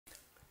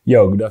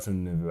Yo, good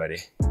afternoon, everybody.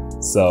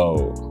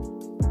 So,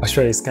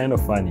 actually, it's kind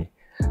of funny.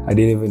 I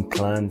didn't even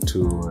plan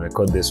to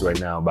record this right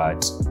now,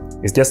 but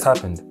it just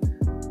happened.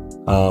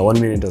 1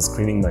 minute I was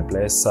cleaning my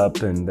place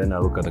up, and then I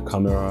look at the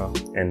camera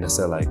and I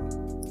say like,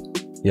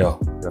 yo,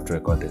 you have to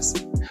record this.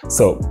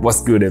 So,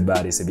 what's good,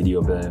 everybody? It's a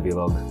video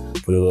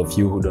vlog. For those of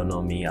you who don't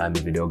know me, I'm a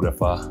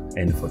videographer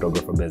and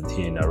photographer based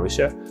here in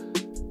Arusha.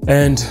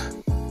 And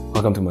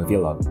welcome to my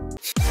vlog.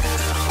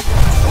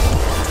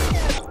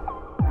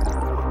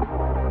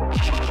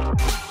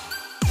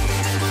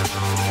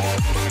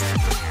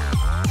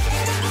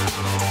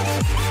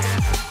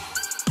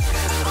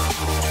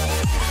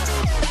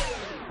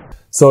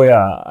 So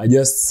yeah, I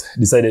just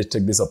decided to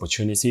take this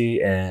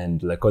opportunity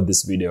and record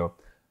this video,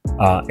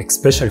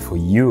 especially for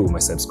you, my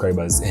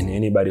subscribers, and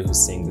anybody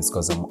who's seeing this,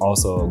 because I'm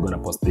also gonna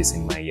post this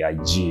in my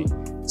IG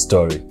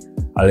story.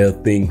 I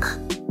really think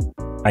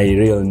I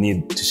really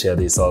need to share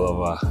this all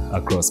over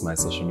across my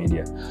social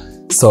media.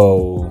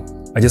 So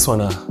I just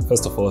wanna,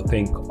 first of all,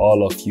 thank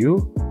all of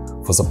you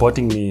for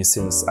supporting me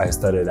since I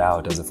started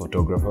out as a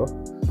photographer.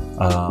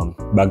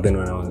 Back then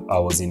when I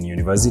was in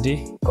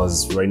university,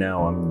 because right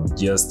now I'm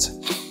just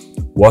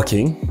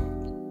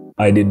working.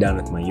 I did that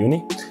at my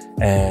uni,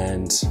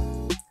 and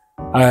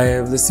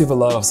I've received a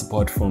lot of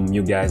support from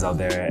you guys out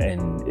there,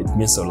 and it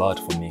means a lot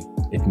for me.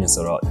 It means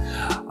a lot.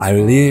 I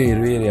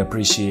really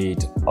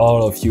appreciate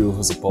all of you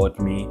who support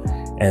me,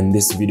 and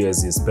this video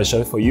is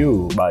especially for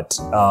you. But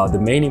the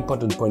main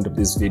important point of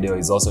this video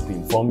is also to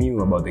inform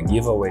you about the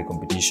giveaway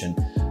competition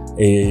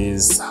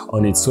is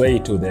on its way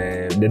to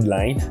the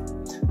deadline,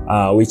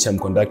 which I'm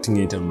conducting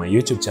it on my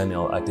YouTube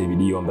channel at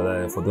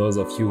abdwambelele. For those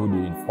of you who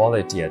didn't follow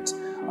it yet,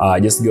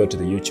 just go to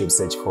the YouTube,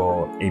 search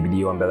for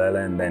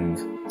Mbelele, and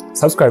then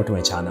subscribe to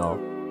my channel,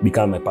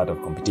 become a part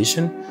of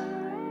competition,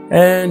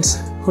 and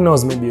who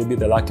knows, maybe you'll be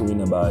the lucky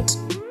winner. But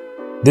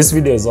this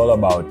video is all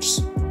about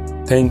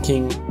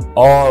thanking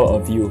all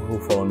of you who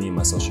follow me in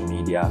my social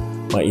media,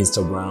 my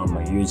Instagram,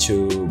 my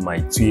YouTube, my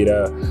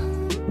Twitter.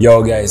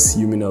 Yo guys,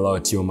 you mean a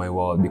lot. You're my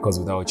world, because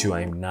without you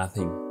I am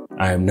nothing.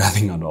 I am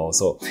nothing at all.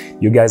 So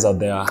you guys out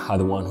there are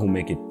the one who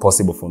make it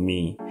possible for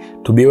me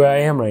to be where I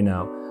am right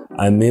now.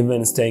 I'm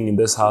even staying in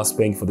this house,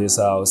 paying for this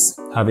house,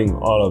 having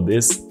all of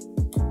this.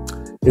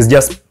 It's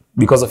just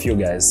because of you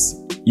guys.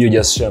 You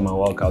just share my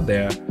work out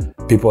there.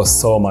 People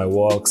saw my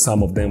work.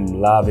 Some of them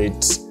love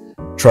it,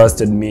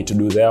 trusted me to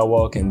do their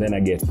work, and then I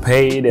get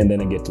paid, and then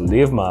I get to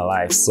live my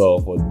life. So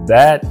for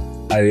that,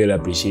 I really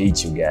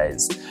appreciate you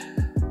guys.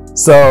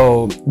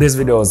 So this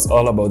video is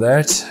all about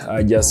that.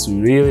 I just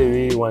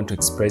really want to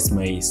express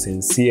my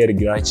sincere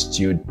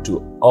gratitude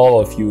to all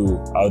of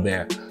you out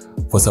there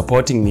for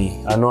supporting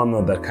me. I know I'm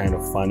not that kind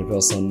of funny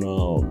person.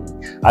 No,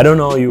 I don't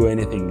know you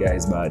anything,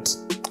 guys, but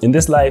in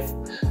this life,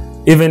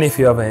 even if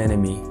you have an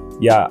enemy,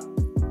 yeah,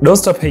 don't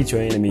stop hate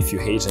your enemy if you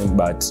hate them,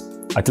 but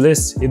at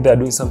least if they're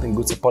doing something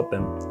good, support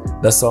them.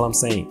 That's all I'm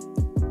saying.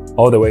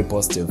 All the way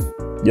positive.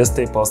 Just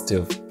stay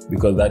positive,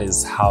 because that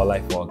is how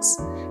life works.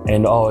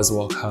 And always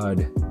work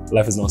hard.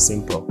 Life is not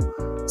simple.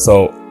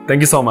 So thank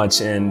you so much.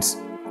 And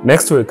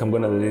next week, I'm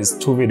going to release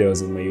 2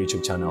 videos in my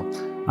YouTube channel.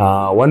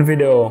 One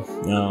video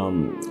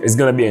is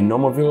going to be a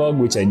normal vlog,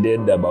 which I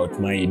did about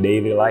my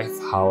daily life,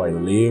 how I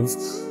live.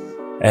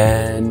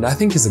 And I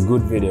think it's a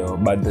good video.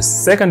 But the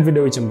second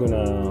video, which I'm going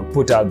to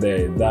put out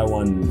there, that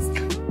one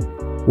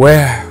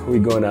where we're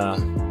going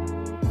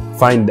to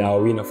find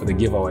our winner for the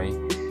giveaway.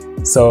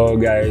 So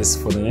guys,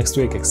 for the next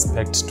week,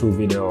 expect 2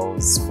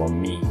 videos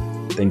from me.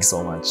 Thanks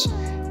so much.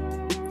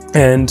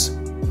 And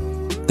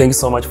thank you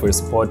so much for your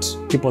support.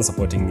 Keep on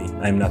supporting me.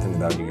 I'm nothing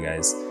without you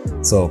guys.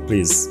 So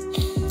please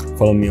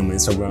follow me on my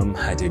Instagram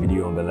at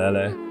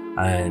abdwambelele,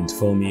 and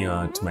follow me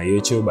at my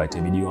YouTube at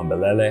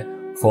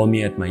abdwambelele. Follow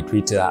me at my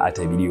Twitter at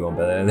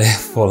abdwambelele.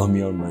 Follow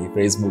me on my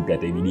Facebook at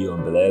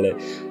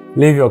abdwambelele.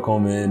 Leave your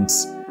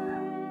comments,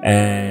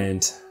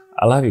 and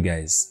I love you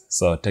guys.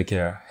 So take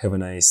care. Have a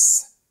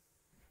nice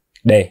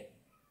day,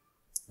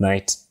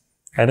 night.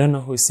 I don't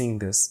know who's seeing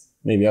this.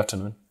 Maybe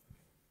afternoon.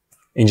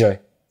 Enjoy.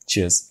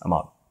 Cheers. I'm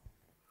out.